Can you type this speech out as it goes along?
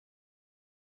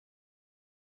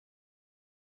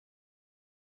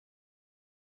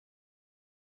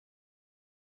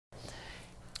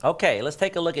Okay, let's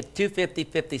take a look at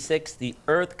 250.56, the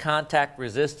earth contact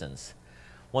resistance.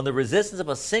 When the resistance of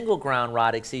a single ground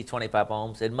rod exceeds 25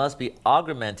 ohms, it must be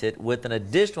augmented with an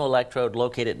additional electrode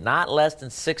located not less than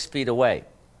 6 feet away.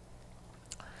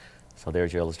 So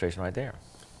there's your illustration right there.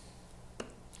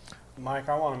 Mike,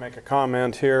 I want to make a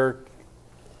comment here.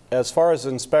 As far as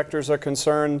inspectors are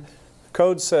concerned,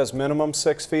 code says minimum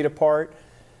 6 feet apart.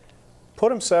 Put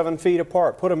them 7 feet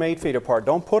apart, put them 8 feet apart.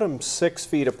 Don't put them 6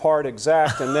 feet apart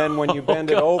exact, and then when you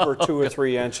bend it over 2 or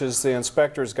 3 inches, the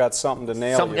inspector's got something to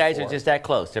nail you Some guys for. are just that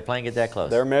close. They're playing it that close.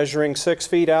 They're measuring 6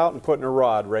 feet out and putting a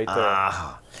rod right there.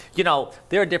 You know,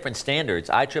 there are different standards.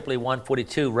 IEEE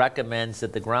 142 recommends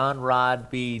that the ground rod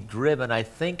be driven,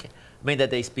 that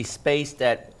they be spaced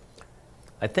at,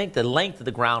 I think, the length of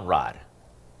the ground rod.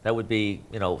 That would be,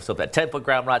 you know, so that 10-foot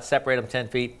ground rod, separate them 10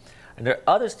 feet. And there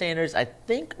are other standards, I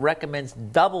think, recommends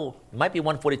double, it might be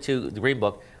 142, the Green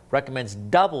Book, recommends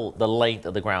double the length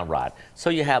of the ground rod. So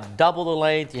you have double the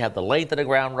length, you have the length of the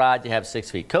ground rod, you have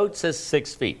 6 feet. Code says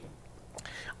 6 feet.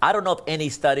 I don't know of any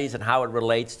studies on how it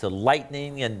relates to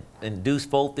lightning and induced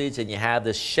voltage, and you have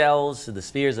the shells and the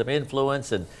spheres of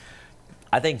influence, and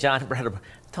I think John,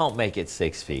 don't make it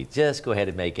 6 feet. Just go ahead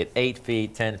and make it 8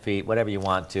 feet, 10 feet, whatever you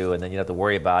want to, and then you don't have to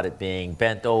worry about it being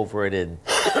bent over it and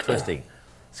twisting.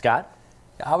 Scott?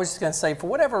 I was just going to say, for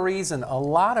whatever reason, a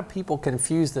lot of people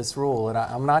confuse this rule, and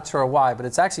I'm not sure why, but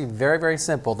it's actually very, very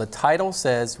simple. The title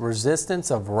says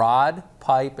resistance of rod,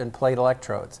 pipe, and plate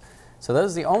electrodes. So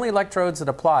those are the only electrodes that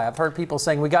apply. I've heard people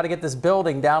saying, we got to get this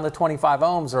building down to 25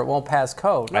 ohms or it won't pass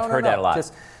code. I've heard that a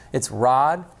lot. It's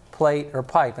rod, plate, or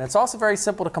pipe. And it's also very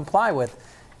simple to comply with.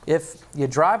 If you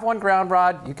drive one ground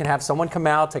rod, you can have someone come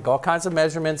out, take all kinds of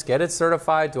measurements, get it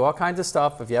certified, do all kinds of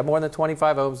stuff. If you have more than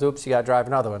 25 ohms, oops, you got to drive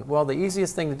another one. Well, the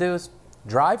easiest thing to do is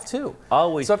drive 2.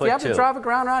 Always So if put you have 2. to drive a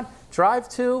ground rod, drive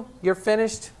 2, you're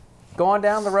finished, go on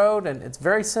down the road, and it's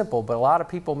very simple, but a lot of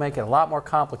people make it a lot more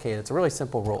complicated. It's a really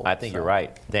simple rule. I think you're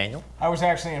right. Daniel? I was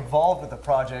actually involved with the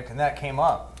project, and that came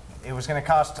up. It was going to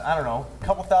cost, I don't know, a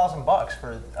couple $1,000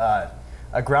 for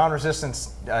a ground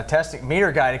resistance testing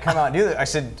meter guy to come out and do that. I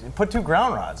said, put 2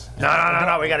 ground rods.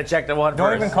 No, we got to check the one Don't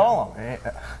first. even call them.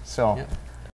 So. Yeah.